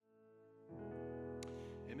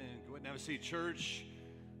Go ahead and have a seat, church.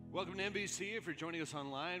 Welcome to NBC. If you're joining us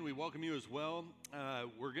online, we welcome you as well.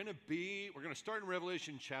 We're going to start in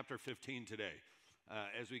Revelation chapter 15 today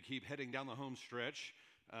as we keep heading down the home stretch.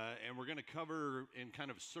 And we're going to cover in kind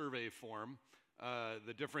of survey form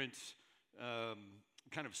the different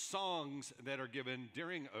kind of songs that are given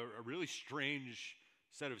during a really strange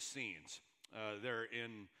set of scenes there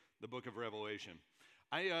in the book of Revelation.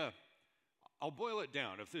 I'll boil it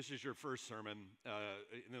down. If this is your first sermon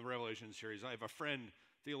in the Revelation series, I have a friend,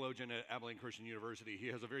 theologian at Abilene Christian University. He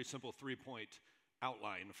has a very simple three-point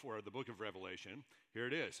outline for the book of Revelation. Here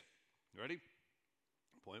it is. You ready?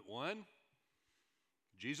 Point one,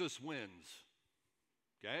 Jesus wins.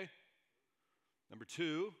 Okay? Number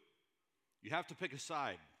two, you have to pick a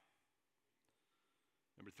side.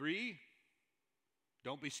 Number three,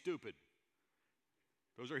 don't be stupid.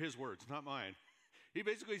 Those are his words, not mine. He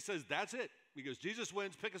basically says, that's it. He goes, Jesus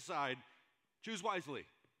wins, pick a side, choose wisely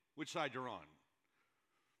which side you're on.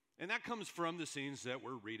 And that comes from the scenes that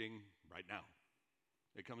we're reading right now.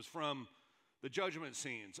 It comes from the judgment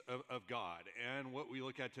scenes of God and what we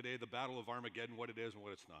look at today, the Battle of Armageddon, what it is and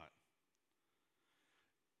what it's not.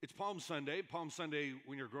 It's Palm Sunday. Palm Sunday,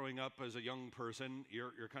 when you're growing up as a young person,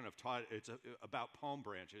 you're kind of taught it's about palm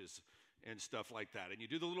branches and stuff like that. And you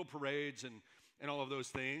do the little parades and all of those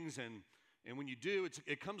things. And when you do,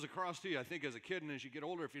 it comes across to you, I think, as a kid. And as you get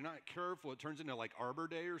older, if you're not careful, it turns into like Arbor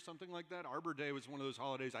Day or something like that. Arbor Day was one of those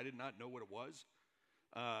holidays I did not know what it was.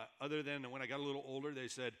 Other than when I got a little older, they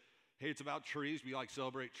said, hey, it's about trees. We like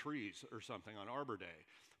celebrate trees or something on Arbor Day.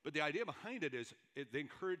 But the idea behind it is they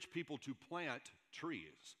encourage people to plant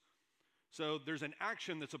trees. So there's an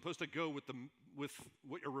action that's supposed to go with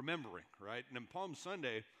what you're remembering, right? And in Palm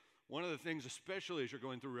Sunday, one of the things, especially as you're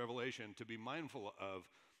going through Revelation, to be mindful of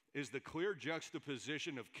is the clear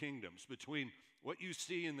juxtaposition of kingdoms between what you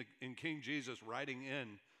see in King Jesus riding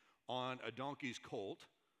in on a donkey's colt,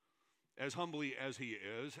 as humbly as he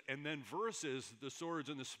is, and then versus the swords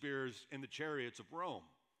and the spears in the chariots of Rome.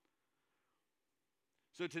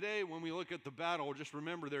 So today, when we look at the battle, just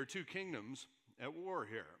remember there are two kingdoms at war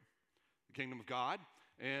here. The kingdom of God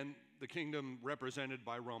and the kingdom represented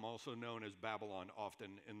by Rome, also known as Babylon, often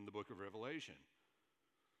in the book of Revelation.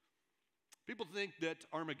 People think that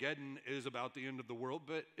Armageddon is about the end of the world,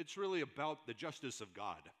 but it's really about the justice of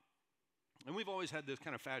God. And we've always had this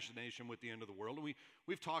kind of fascination with the end of the world, and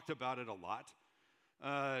we've talked about it a lot.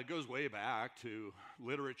 It goes way back to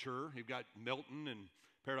literature. You've got Milton and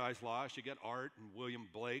Paradise Lost. You've got art and William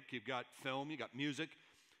Blake. You've got film. You've got music.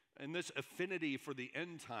 And this affinity for the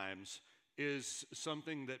end times is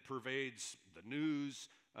something that pervades the news.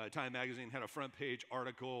 Time Magazine had a front page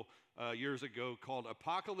article years ago called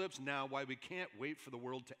Apocalypse Now, Why We Can't Wait for the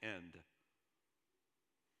World to End.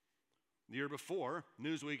 The year before,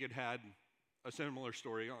 Newsweek had a similar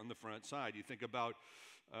story on the front side. You think about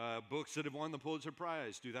books that have won the Pulitzer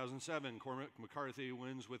Prize. 2007, Cormac McCarthy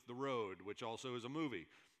wins with The Road, which also is a movie,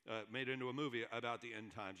 made into a movie about the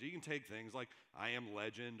end times. You can take things like I Am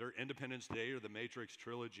Legend or Independence Day or the Matrix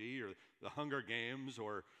trilogy or the Hunger Games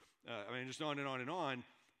or, just on and on and on.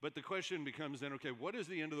 But the question becomes then, okay, what is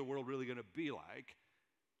the end of the world really going to be like?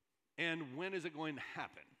 And when is it going to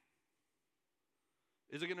happen?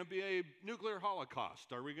 Is it going to be a nuclear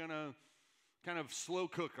holocaust? Are we going to kind of slow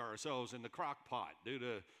cook ourselves in the crock pot due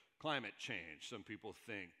to climate change, some people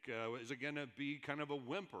think? Is it going to be kind of a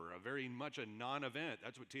whimper, very much a non-event?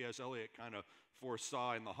 That's what T.S. Eliot kind of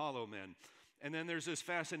foresaw in The Hollow Men. And then there's this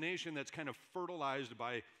fascination that's kind of fertilized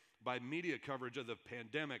by media coverage of the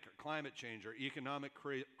pandemic or climate change or economic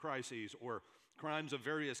crises or crimes of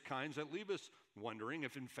various kinds that leave us wondering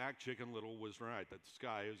if in fact Chicken Little was right, that the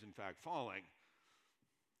sky is in fact falling.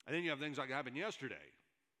 And then you have things like happened yesterday.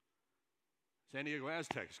 San Diego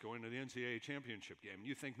Aztecs going to the NCAA championship game. And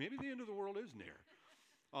you think maybe the end of the world is near.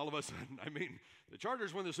 All of a sudden, the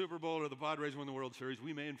Chargers win the Super Bowl or the Padres win the World Series.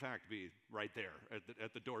 We may in fact be right there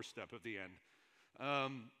at the doorstep of the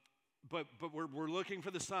end. But we're looking for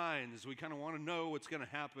the signs. We kind of want to know what's going to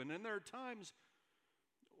happen. And there are times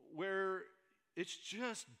where it's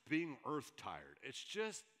just being earth tired. It's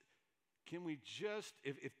just, can we just,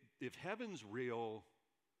 if heaven's real,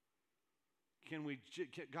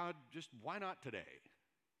 God, just why not today?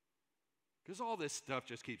 Because all this stuff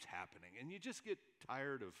just keeps happening. And you just get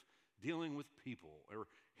tired of dealing with people or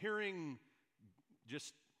hearing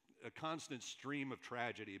just a constant stream of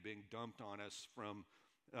tragedy being dumped on us from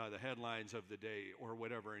the headlines of the day or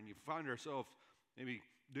whatever, and you find yourself maybe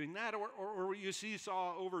doing that, or you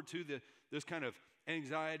seesaw over to this kind of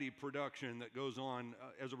anxiety production that goes on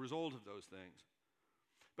as a result of those things.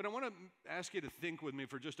 But I want to ask you to think with me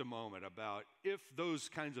for just a moment about if those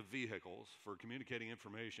kinds of vehicles for communicating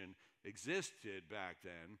information existed back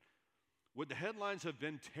then, would the headlines have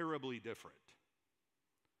been terribly different?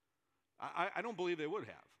 I don't believe they would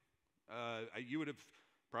have. You would have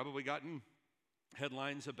probably gotten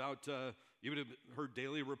headlines about, you would have heard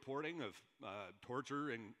daily reporting of torture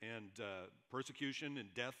and persecution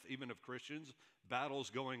and death even of Christians, battles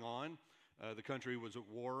going on. The country was at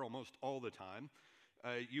war almost all the time.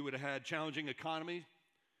 You would have had challenging economy.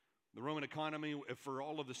 The Roman economy, for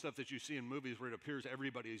all of the stuff that you see in movies where it appears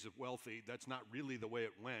everybody's wealthy, that's not really the way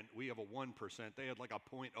it went. We have a 1%. They had like a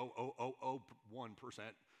 0.0001%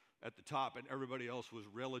 at the top, and everybody else was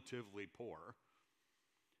relatively poor.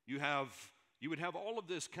 You would have all of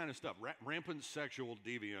this kind of stuff. Rampant sexual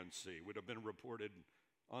deviancy would have been reported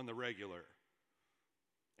on the regular.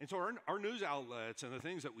 And so our news outlets and the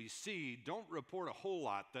things that we see don't report a whole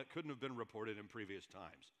lot that couldn't have been reported in previous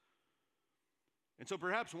times. And so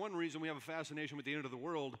perhaps one reason we have a fascination with the end of the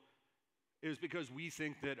world is because we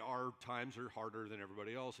think that our times are harder than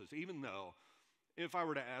everybody else's, even though if I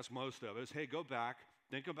were to ask most of us, hey, go back,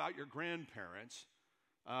 think about your grandparents.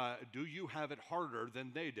 Do you have it harder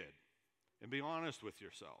than they did? And be honest with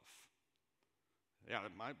yourself. Yeah,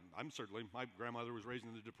 my grandmother was raised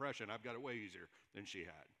in the Depression. I've got it way easier than she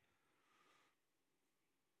had.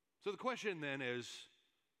 So the question then is,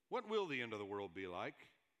 what will the end of the world be like?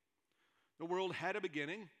 The world had a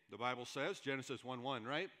beginning, the Bible says, Genesis 1:1,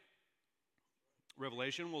 right?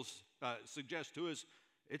 Revelation will suggest to us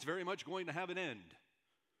it's very much going to have an end.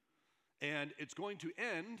 And it's going to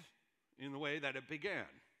end in the way that it began,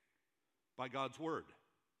 by God's word,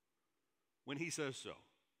 when he says so.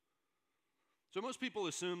 So most people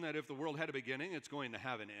assume that if the world had a beginning, it's going to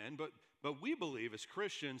have an end. But we believe as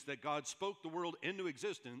Christians that God spoke the world into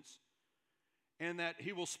existence and that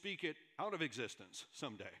he will speak it out of existence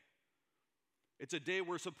someday. It's a day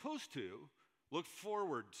we're supposed to look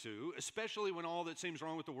forward to, especially when all that seems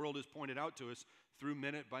wrong with the world is pointed out to us through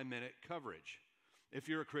minute-by-minute coverage. If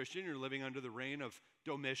you're a Christian, you're living under the reign of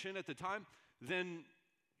Domitian at the time, then,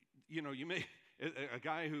 you may... A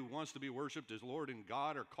guy who wants to be worshiped as Lord and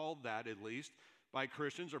God, or called that at least, by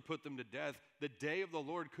Christians or put them to death, the day of the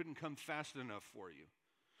Lord couldn't come fast enough for you.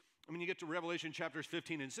 I mean, you get to Revelation chapters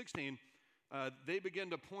 15 and 16, they begin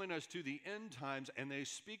to point us to the end times, and they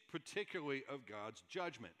speak particularly of God's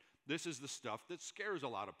judgment. This is the stuff that scares a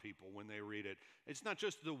lot of people when they read it. It's not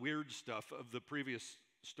just the weird stuff of the previous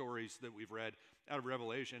stories that we've read out of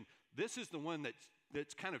Revelation. This is the one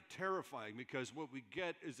that's kind of terrifying, because what we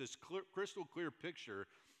get is this crystal clear picture,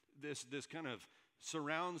 this kind of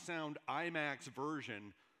surround sound IMAX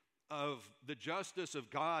version of the justice of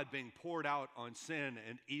God being poured out on sin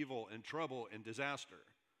and evil and trouble and disaster.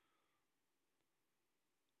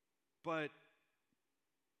 But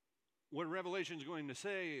what Revelation is going to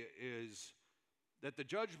say is that the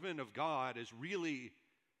judgment of God is really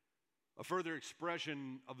a further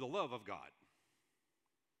expression of the love of God.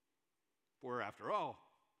 For after all,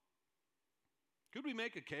 could we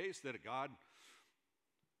make a case that a God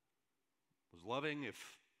was loving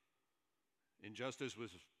if injustice was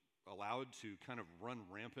allowed to kind of run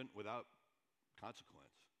rampant without consequence?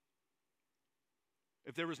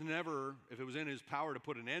 If it was in his power to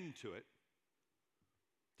put an end to it,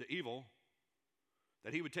 to evil,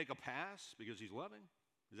 that he would take a pass because he's loving?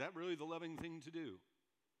 Is that really the loving thing to do?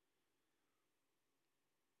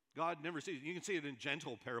 God never sees, you can see it in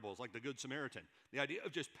gentle parables like the Good Samaritan. The idea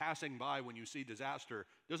of just passing by when you see disaster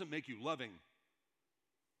doesn't make you loving.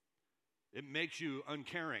 It makes you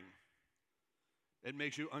uncaring. It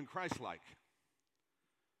makes you unchristlike.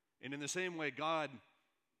 And in the same way, God,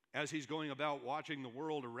 as he's going about watching the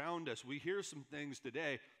world around us, we hear some things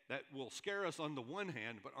today that will scare us on the one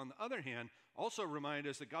hand, but on the other hand, also remind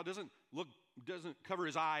us that God doesn't cover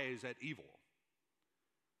his eyes at evil.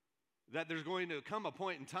 That there's going to come a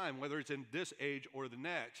point in time, whether it's in this age or the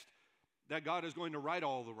next, that God is going to right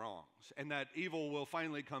all the wrongs and that evil will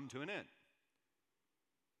finally come to an end.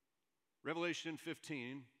 Revelation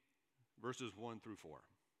 15, verses 1 through 4.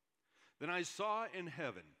 Then I saw in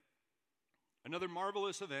heaven another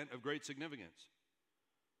marvelous event of great significance.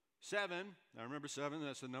 7, now remember 7,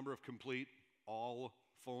 that's the number of complete, all,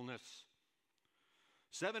 fullness.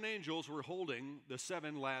 7 angels were holding the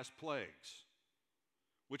 7 last plagues,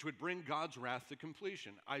 which would bring God's wrath to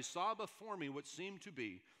completion. I saw before me what seemed to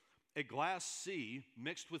be a glass sea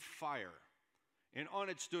mixed with fire, and on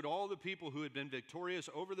it stood all the people who had been victorious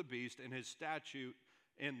over the beast and his statue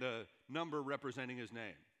and the number representing his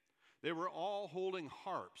name. They were all holding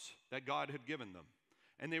harps that God had given them,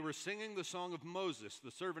 and they were singing the song of Moses,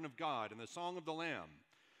 the servant of God, and the song of the Lamb.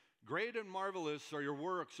 Great and marvelous are your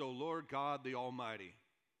works, O Lord God the Almighty.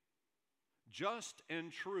 Just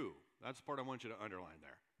and true. That's the part I want you to underline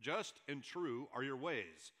there. Just and true are your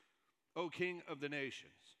ways, O King of the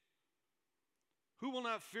nations. Who will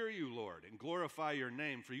not fear you, Lord, and glorify your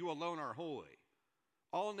name? For you alone are holy.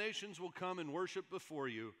 All nations will come and worship before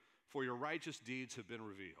you, for your righteous deeds have been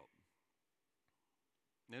revealed.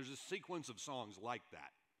 There's a sequence of songs like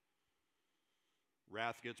that.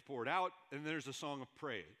 Wrath gets poured out, and there's a song of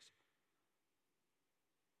praise.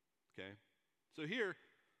 Okay? So here,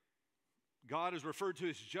 God is referred to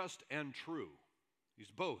as just and true.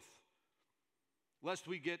 He's both. Lest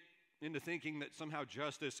we get into thinking that somehow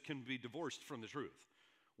justice can be divorced from the truth.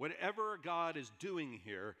 Whatever God is doing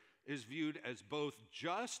here is viewed as both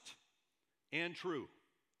just and true.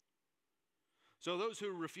 So those who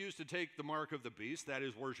refuse to take the mark of the beast, that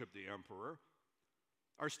is, worship the emperor,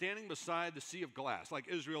 are standing beside the sea of glass, like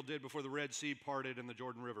Israel did before the Red Sea parted and the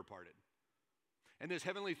Jordan River parted. And this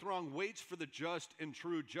heavenly throng waits for the just and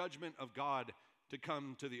true judgment of God to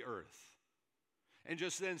come to the earth. And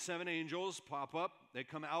just then 7 angels pop up. They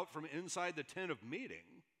come out from inside the tent of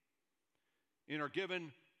meeting and are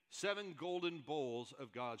given 7 golden bowls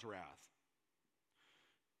of God's wrath.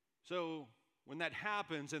 So when that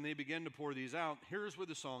happens and they begin to pour these out, here's where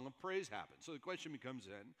the song of praise happens. So the question becomes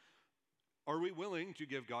then, are we willing to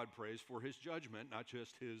give God praise for his judgment, not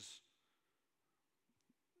just his,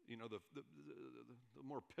 the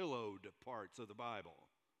more pillowed parts of the Bible?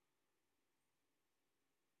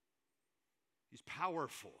 He's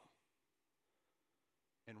powerful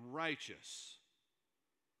and righteous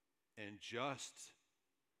and just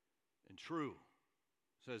and true,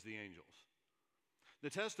 says the angels. The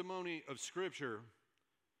testimony of Scripture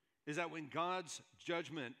is that when God's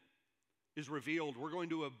judgment is revealed, we're going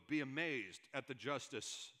to be amazed at the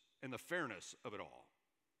justice and the fairness of it all.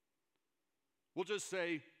 We'll just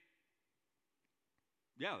say,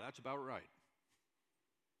 yeah, that's about right.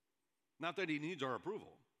 Not that he needs our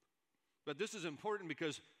approval, but this is important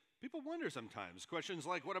because people wonder sometimes. Questions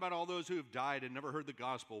like, what about all those who have died and never heard the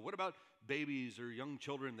gospel? What about babies or young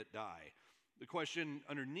children that die? The question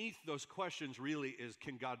underneath those questions really is,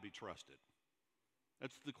 can God be trusted?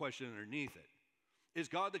 That's the question underneath it. Is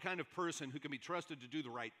God the kind of person who can be trusted to do the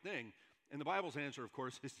right thing? And the Bible's answer, of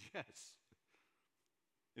course, is yes.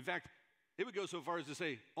 In fact, it would go so far as to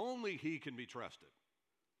say, only he can be trusted.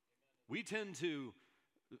 We tend to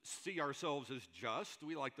see ourselves as just.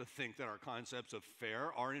 We like to think that our concepts of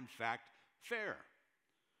fair are in fact fair.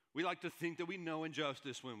 We like to think that we know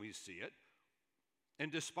injustice when we see it.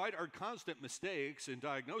 And despite our constant mistakes in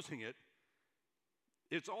diagnosing it,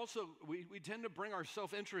 it's also, we tend to bring our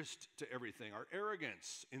self-interest to everything, our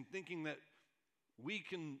arrogance in thinking that we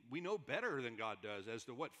know better than God does as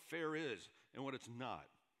to what fair is and what it's not.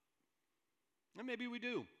 And maybe we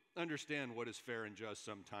do understand what is fair and just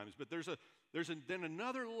sometimes, but there's then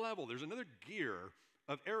another level, there's another gear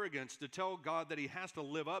of arrogance to tell God that he has to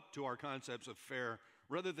live up to our concepts of fair,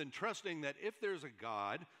 rather than trusting that if there's a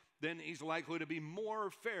God, then he's likely to be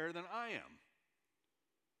more fair than I am.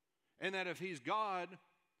 And that if he's God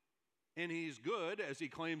and he's good, as he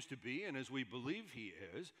claims to be and as we believe he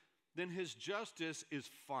is, then his justice is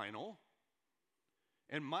final.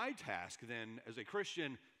 And my task then as a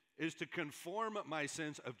Christian is to conform my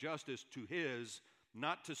sense of justice to his,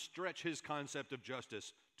 not to stretch his concept of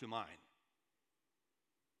justice to mine.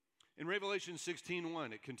 In Revelation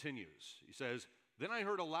 16:1, it continues. He says, "Then I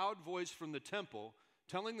heard a loud voice from the temple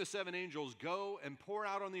telling the 7 angels, 'Go and pour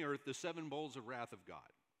out on the earth the 7 bowls of wrath of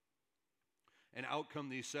God.' And out come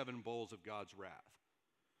these 7 bowls of God's wrath."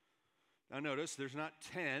 Now notice, there's not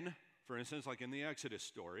 10, for instance, like in the Exodus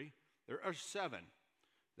story. There are 7.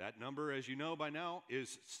 That number, as you know by now,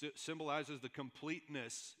 symbolizes the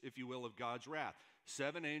completeness, if you will, of God's wrath.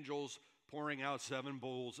 7 angels pouring out 7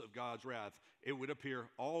 bowls of God's wrath. It would appear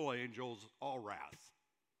all angels, all wrath.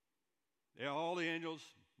 Yeah, all the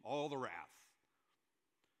angels, all the wrath.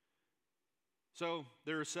 So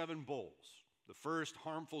there are 7 bowls. The first,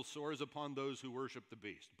 harmful sores upon those who worship the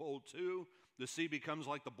beast. Bowl 2, the sea becomes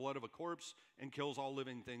like the blood of a corpse and kills all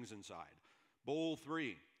living things inside. Bowl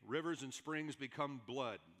 3, rivers and springs become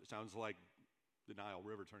blood. It sounds like the Nile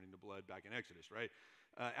River turning to blood back in Exodus, right?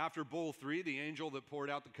 After bowl 3, the angel that poured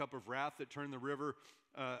out the cup of wrath that turned the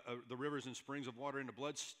rivers and springs of water into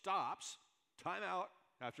blood stops, time out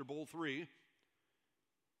after bowl 3,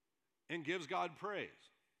 and gives God praise.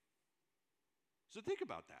 So think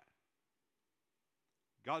about that.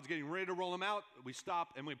 God's getting ready to roll them out. We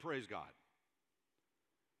stop and we praise God.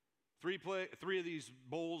 3 of these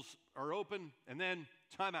bowls are open, and then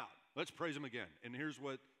time out. Let's praise him again. And here's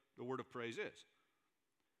what the word of praise is.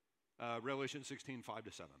 Revelation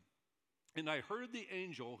 16:5-7. And I heard the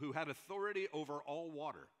angel who had authority over all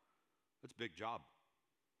water, that's a big job,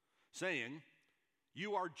 saying,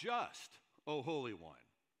 "You are just, O Holy One,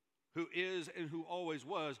 who is and who always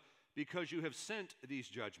was, because you have sent these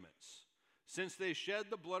judgments. Since they shed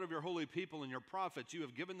the blood of your holy people and your prophets, you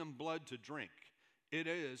have given them blood to drink. It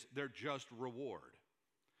is their just reward."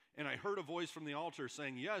 And I heard a voice from the altar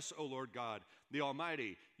saying, "Yes, O Lord God, the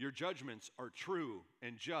Almighty, your judgments are true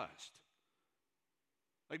and just."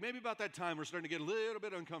 Like maybe about that time, we're starting to get a little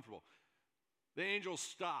bit uncomfortable. The angels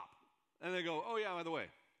stop, and they go, "Oh yeah, by the way,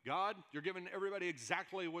 God, you're giving everybody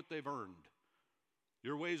exactly what they've earned.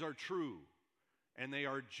 Your ways are true, and they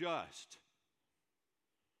are just."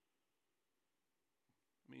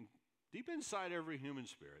 I mean, deep inside every human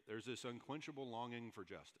spirit, there's this unquenchable longing for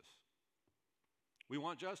justice. We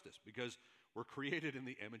want justice because we're created in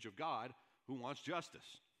the image of God who wants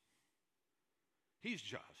justice. He's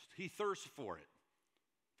just. He thirsts for it,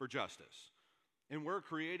 for justice. And we're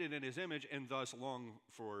created in his image and thus long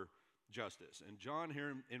for justice. And John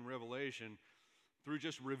here in Revelation, through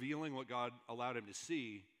just revealing what God allowed him to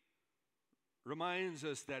see, reminds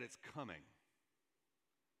us that it's coming.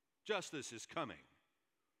 Justice is coming.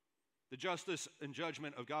 The justice and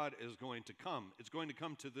judgment of God is going to come. It's going to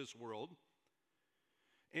come to this world.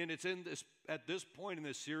 And it's at this point in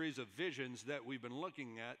this series of visions that we've been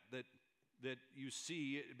looking at that you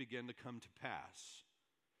see it begin to come to pass.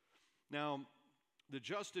 Now, the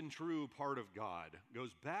just and true part of God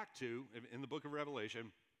goes back to, in the book of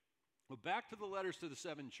Revelation, back to the letters to the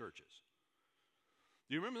 7 churches.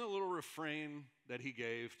 Do you remember the little refrain that he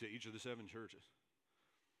gave to each of the 7 churches?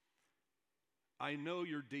 "I know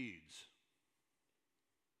your deeds."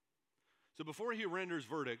 So before he renders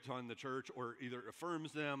verdict on the church, or either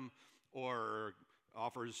affirms them or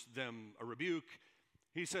offers them a rebuke,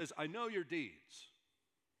 he says, "I know your deeds.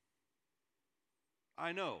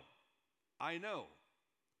 I know. I know.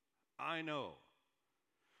 I know."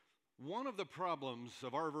 One of the problems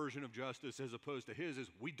of our version of justice as opposed to his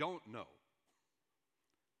is we don't know.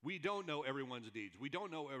 We don't know everyone's deeds. We don't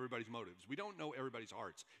know everybody's motives. We don't know everybody's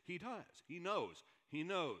hearts. He does. He knows. He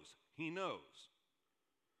knows. He knows.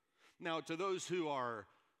 Now, to those who are,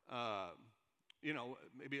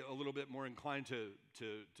 maybe a little bit more inclined to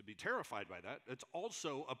be terrified by that, it's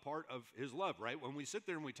also a part of his love, right? When we sit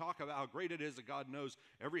there and we talk about how great it is that God knows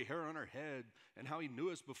every hair on our head and how he knew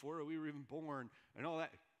us before we were even born and all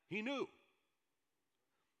that, he knew.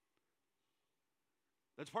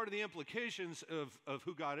 That's part of the implications of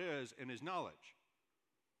who God is and his knowledge.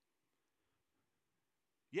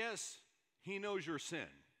 Yes, he knows your sin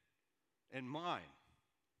and mine.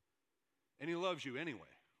 And he loves you anyway.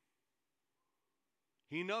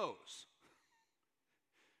 He knows.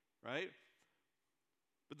 Right?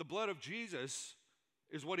 But the blood of Jesus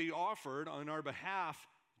is what he offered on our behalf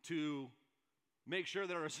to make sure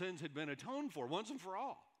that our sins had been atoned for once and for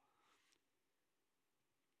all.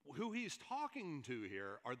 Who he's talking to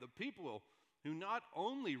here are the people who not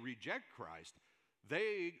only reject Christ,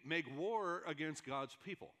 they make war against God's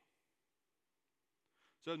people.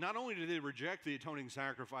 So not only do they reject the atoning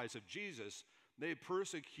sacrifice of Jesus, they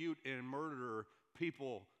persecute and murder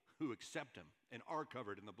people who accept him and are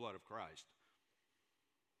covered in the blood of Christ.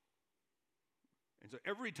 And so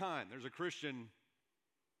every time there's a Christian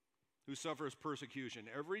who suffers persecution,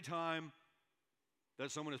 every time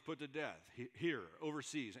that someone is put to death, here,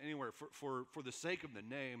 overseas, anywhere, for the sake of the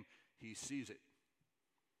name, he sees it.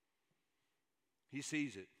 He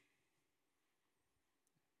sees it.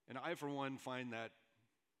 And I, for one, find that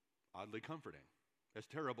oddly comforting, as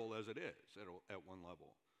terrible as it is at one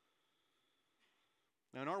level.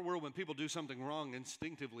 Now, in our world, when people do something wrong,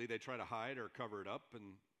 instinctively they try to hide or cover it up,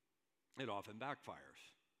 and it often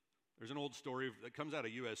backfires. There's an old story that comes out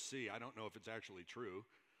of USC. I don't know if it's actually true.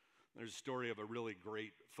 There's a story of a really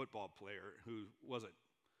great football player who wasn't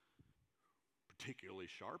particularly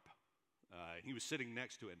sharp. He was sitting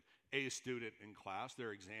next to an A student in class.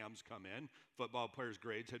 Their exams come in. Football players'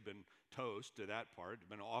 grades had been toast to that part, had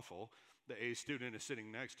been awful. The A student is sitting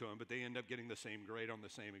next to him, but they end up getting the same grade on the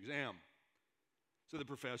same exam. So the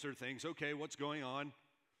professor thinks, okay, what's going on?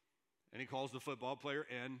 And he calls the football player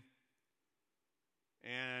in.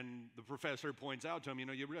 And the professor points out to him,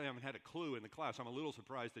 you really haven't had a clue in the class. I'm a little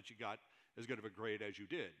surprised that you got as good of a grade as you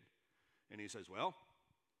did. And he says, well,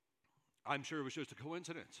 I'm sure it was just a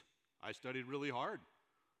coincidence. I studied really hard.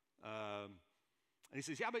 And he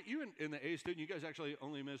says, yeah, but you and the A student, you guys actually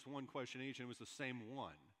only missed one question each, and it was the same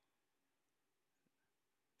one.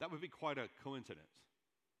 That would be quite a coincidence.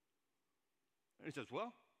 And he says,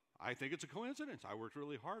 well, I think it's a coincidence. I worked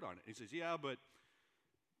really hard on it. He says, yeah, but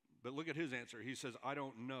look at his answer. He says, I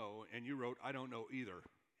don't know, and you wrote, I don't know either.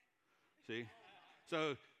 See?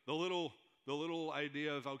 So the little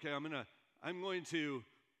idea of, okay, I'm going to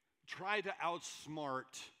try to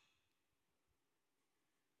outsmart.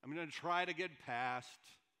 I'm going to try to get past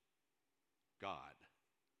God.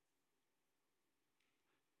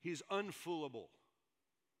 He's unfoolable.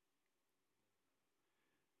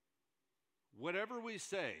 Whatever we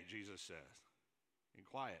say, Jesus says, in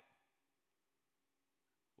quiet,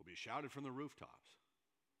 will be shouted from the rooftops.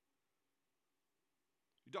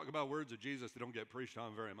 You talk about words of Jesus that don't get preached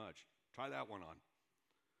on very much. Try that one on.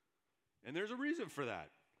 And there's a reason for that.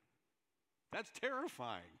 That's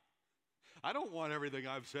terrifying. I don't want everything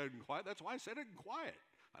I've said in quiet. That's why I said it in quiet.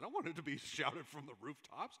 I don't want it to be shouted from the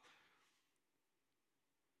rooftops.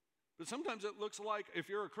 But sometimes it looks like, if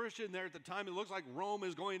you're a Christian there at the time, it looks like Rome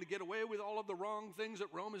is going to get away with all of the wrong things that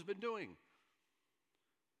Rome has been doing.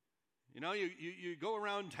 You know, you go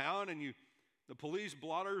around town and the police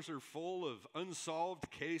blotters are full of unsolved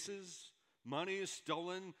cases, money is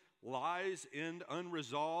stolen, lies end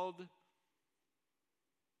unresolved.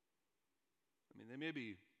 I mean, they may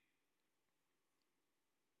be.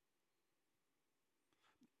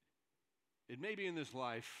 It may be in this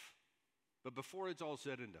life, but before it's all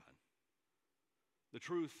said and done, the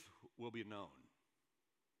truth will be known.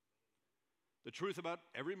 The truth about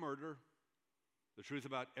every murder, the truth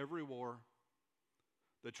about every war,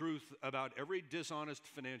 the truth about every dishonest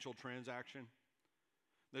financial transaction,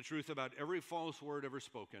 the truth about every false word ever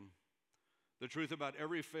spoken, the truth about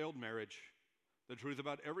every failed marriage, the truth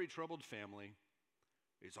about every troubled family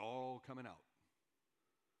is all coming out.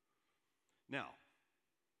 Now,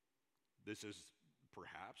 this is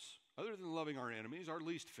perhaps, other than loving our enemies, our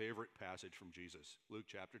least favorite passage from Jesus, Luke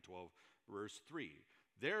chapter 12, verse 3.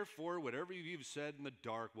 Therefore, whatever you've said in the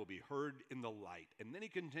dark will be heard in the light. And then he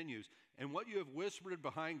continues, and what you have whispered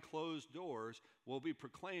behind closed doors will be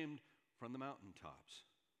proclaimed from the mountaintops.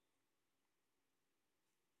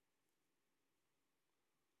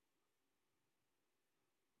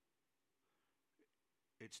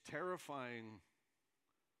 It's terrifying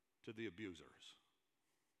to the abusers,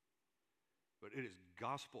 but it is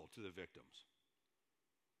gospel to the victims.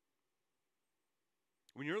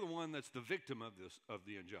 When you're the one that's the victim of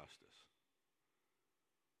the injustice,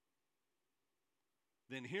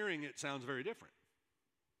 then hearing it sounds very different.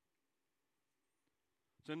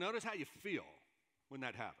 So notice how you feel when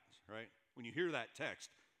that happens, right? When you hear that text.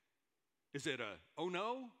 Is it a, oh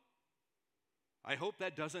no, I hope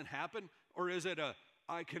that doesn't happen? Or is it a,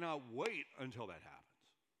 I cannot wait until that happens?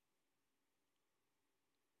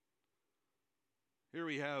 Here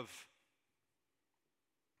we have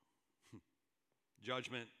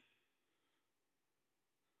judgment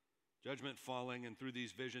falling, and through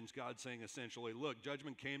these visions, God saying essentially, look,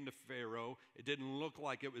 judgment came to Pharaoh. It didn't look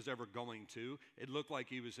like it was ever going to. It looked like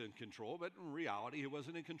he was in control, but in reality, he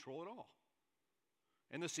wasn't in control at all.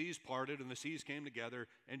 And the seas parted, and the seas came together,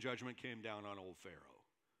 and judgment came down on old Pharaoh.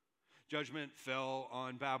 Judgment fell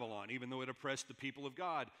on Babylon, even though it oppressed the people of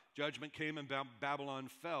God. Judgment came and Babylon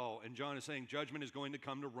fell, and John is saying judgment is going to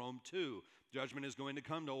come to Rome too. Judgment is going to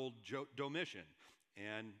come to old Domitian,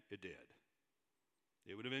 and it did.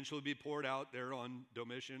 It would eventually be poured out there on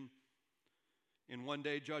Domitian. In one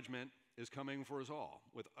day, judgment is coming for us all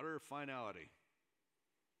with utter finality.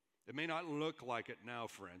 It may not look like it now,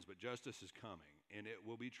 friends, but justice is coming, and it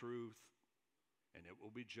will be truth, and it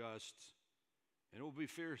will be just, and it will be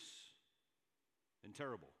fierce and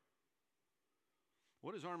terrible.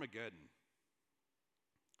 What is Armageddon?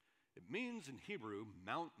 It means in Hebrew,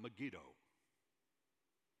 Mount Megiddo.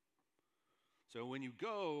 So when you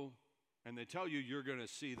go and they tell you you're going to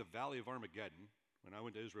see the Valley of Armageddon, when I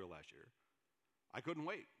went to Israel last year, I couldn't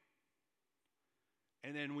wait.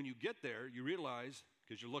 And then when you get there, you realize,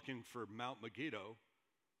 because you're looking for Mount Megiddo,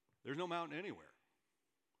 there's no mountain anywhere.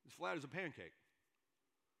 It's flat as a pancake.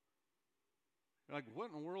 You're like, what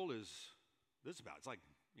in the world is this about? It's like,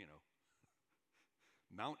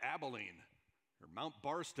 Mount Abilene or Mount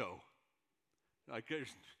Barstow. Like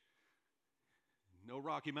there's no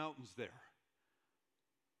Rocky Mountains there.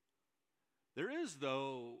 There is,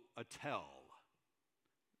 though, a tell.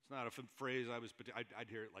 It's not a phrase I'd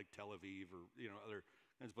hear it like Tel Aviv or other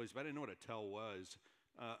kinds of places, but I didn't know what a tell was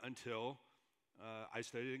until I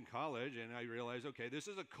studied in college, and I realized, okay, this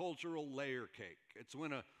is a cultural layer cake. It's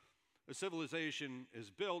when a civilization is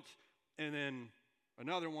built, and then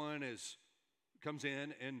another one comes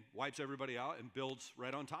in and wipes everybody out and builds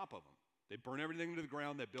right on top of them. They burn everything to the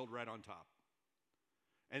ground, they build right on top.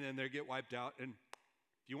 And then they get wiped out. And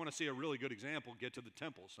if you want to see a really good example, get to the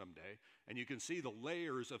temple someday, and you can see the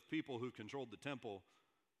layers of people who controlled the temple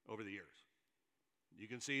over the years. You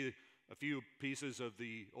can see a few pieces of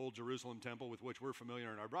the old Jerusalem temple with which we're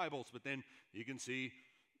familiar in our Bibles, but then you can see,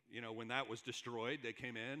 when that was destroyed, they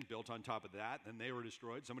came in, built on top of that, then they were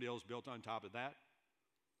destroyed, somebody else built on top of that.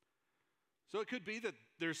 So it could be that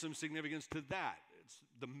there's some significance to that.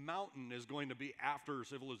 The mountain is going to be after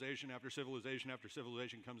civilization, after civilization, after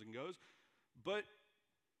civilization comes and goes, but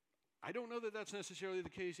I don't know that that's necessarily the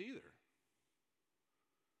case either.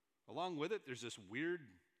 Along with it, there's this weird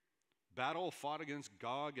battle fought against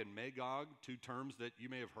Gog and Magog, two terms that you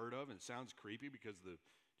may have heard of, and it sounds creepy because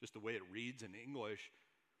just the way it reads in English.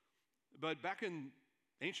 But back in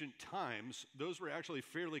ancient times, those were actually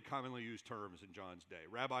fairly commonly used terms in John's day.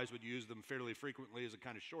 Rabbis would use them fairly frequently as a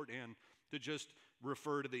kind of shorthand to just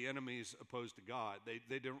refer to the enemies opposed to God.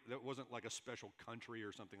 That wasn't like a special country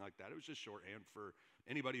or something like that. It was just shorthand for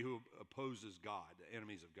anybody who opposes God, the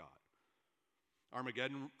enemies of God.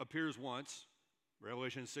 Armageddon appears once,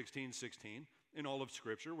 Revelation 16:16, in all of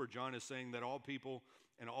Scripture, where John is saying that all people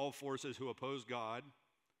and all forces who oppose God,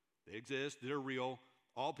 they exist, they're real.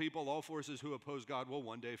 All people, all forces who oppose God will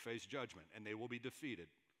one day face judgment, and they will be defeated.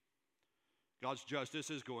 God's justice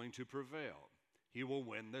is going to prevail. He will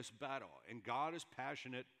win this battle, and God is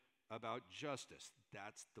passionate about justice.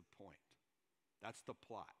 That's the point. That's the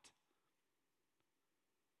plot.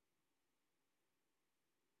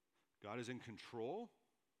 God is in control.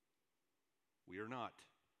 We are not.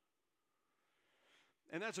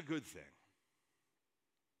 And that's a good thing.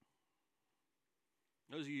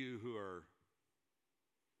 Those of you who are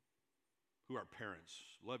parents,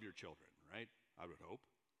 love your children, right? I would hope.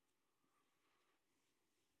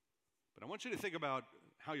 But I want you to think about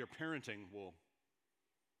how your parenting you'll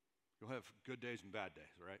have good days and bad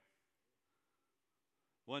days, right?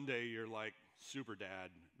 One day you're like super dad,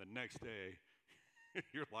 the next day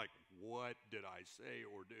you're like, what did I say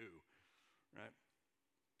or do, right?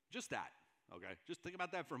 Just that, okay? Just think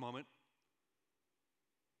about that for a moment.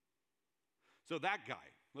 So that guy,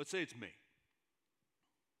 let's say it's me.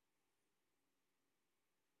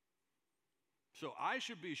 So I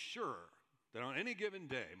should be sure that on any given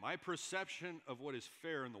day, my perception of what is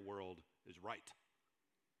fair in the world is right.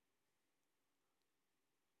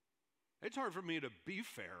 It's hard for me to be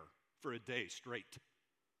fair for a day straight.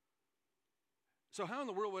 So how in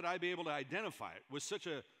the world would I be able to identify it with such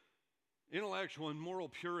a intellectual and moral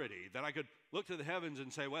purity that I could look to the heavens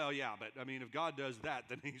and say, well, yeah, but I mean, if God does that,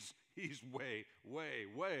 then he's way, way,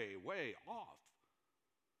 way, way off.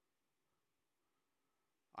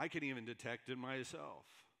 I can even detect in myself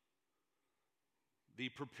the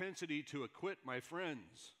propensity to acquit my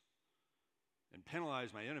friends and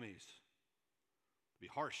penalize my enemies, to be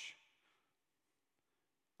harsh.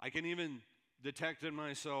 I can even detect in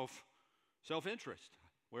myself self-interest,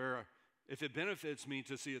 where if it benefits me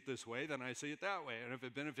to see it this way, then I see it that way. And if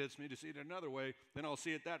it benefits me to see it another way, then I'll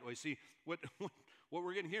see it that way. See, what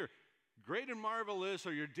we're getting here, great and marvelous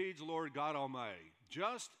are your deeds, Lord God Almighty.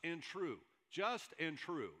 Just and true, just and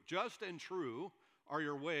true, just and true are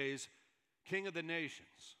your ways, King of the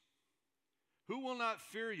nations. Who will not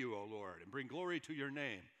fear you, O Lord, and bring glory to your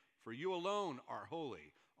name? For you alone are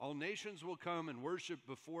holy. All nations will come and worship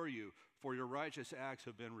before you, for your righteous acts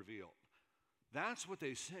have been revealed. That's what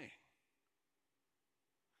they sing.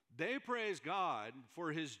 They praise God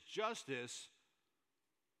for his justice,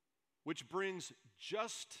 which brings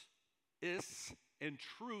justice and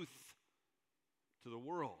truth to the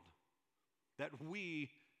world that we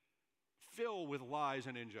fill with lies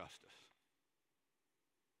and injustice.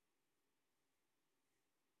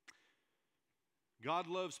 God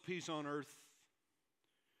loves peace on earth,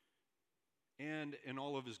 and in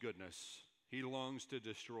all of his goodness, he longs to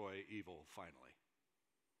destroy evil finally.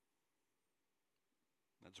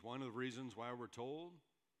 That's one of the reasons why we're told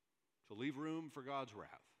to leave room for God's wrath.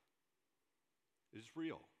 It's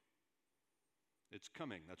real. It's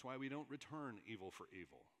coming. That's why we don't return evil for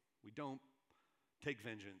evil. We don't take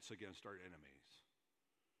vengeance against our enemies.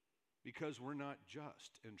 Because we're not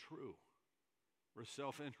just and true. We're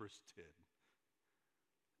self-interested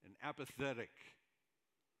and apathetic.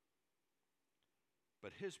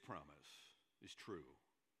 But his promise is true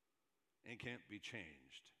and can't be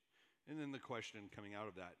changed. And then the question coming out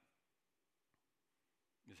of that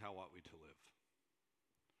is, how ought we to live?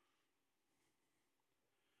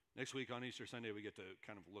 Next week on Easter Sunday, we get to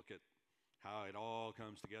kind of look at how it all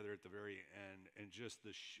comes together at the very end, and just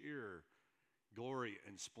the sheer glory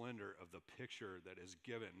and splendor of the picture that is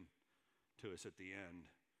given to us at the end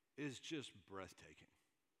is just breathtaking.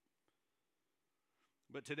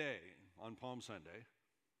 But today, on Palm Sunday,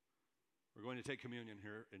 we're going to take communion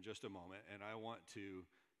here in just a moment, and I want to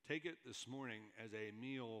take it this morning as a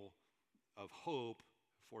meal of hope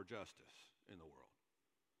for justice in the world.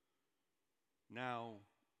 now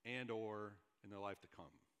and or in the life to come.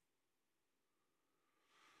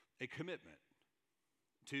 A commitment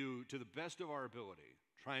to the best of our ability,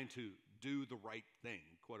 trying to do the right thing,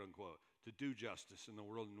 quote unquote, to do justice in the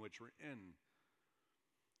world in which we're in.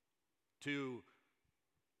 To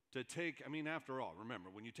take, after all, remember,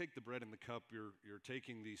 when you take the bread and the cup, you're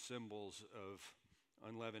taking these symbols of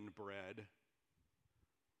unleavened bread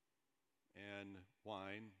and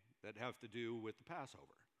wine that have to do with the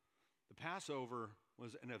Passover. The Passover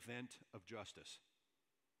was an event of justice.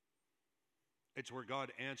 It's where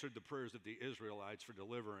God answered the prayers of the Israelites for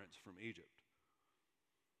deliverance from Egypt.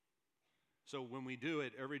 So when we do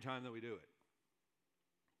it, every time that we do it,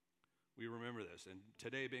 we remember this. And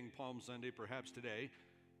today being Palm Sunday, perhaps today,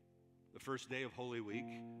 the first day of Holy Week,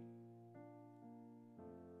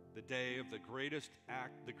 the day of the greatest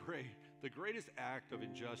act, the greatest act of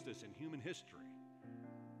injustice in human history,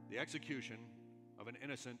 the execution of an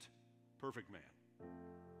innocent, perfect man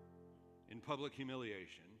in public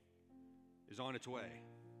humiliation, is on its way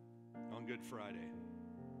on Good Friday.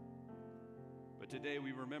 But today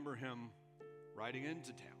we remember him riding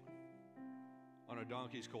into town on a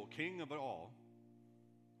donkey's colt, king of it all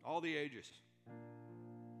the ages,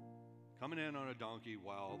 coming in on a donkey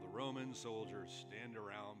while the Roman soldiers stand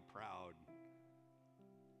around proud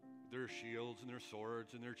with their shields and their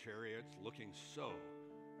swords and their chariots, looking so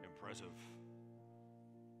impressive,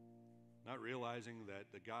 not realizing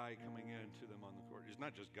that the guy coming into them on the court is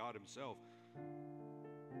not just God himself.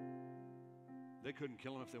 They couldn't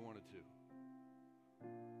kill him if they wanted to.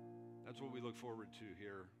 That's what we look forward to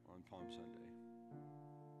here on Palm Sunday.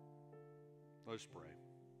 Let's pray.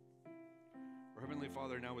 Our Heavenly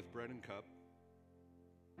Father, now with bread and cup,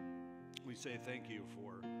 we say thank you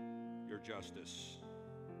for your justice.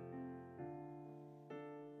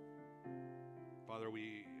 Father,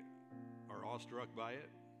 we are awestruck by it,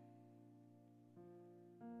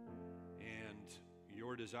 and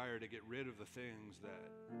your desire to get rid of the things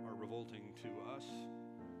that are revolting to us,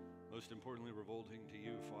 most importantly revolting to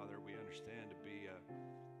you, Father, we understand to be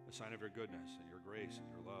a sign of your goodness and your grace and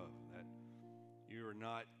your love, that you are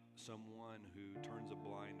not someone who turns a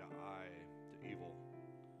blind eye to evil,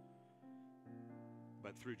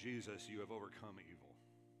 but through Jesus you have overcome evil.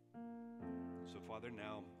 So Father,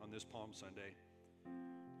 now on this Palm Sunday,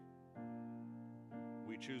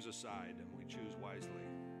 we choose a side and we choose wisely.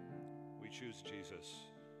 We choose Jesus,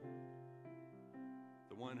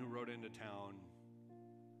 the one who rode into town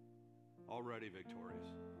already victorious,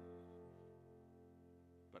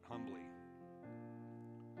 but humbly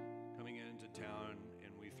coming into town,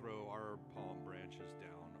 and we throw our palm branches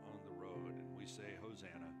down on the road and we say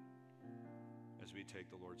Hosanna as we take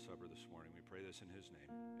the Lord's Supper this morning. We pray this in his name.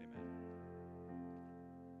 Amen.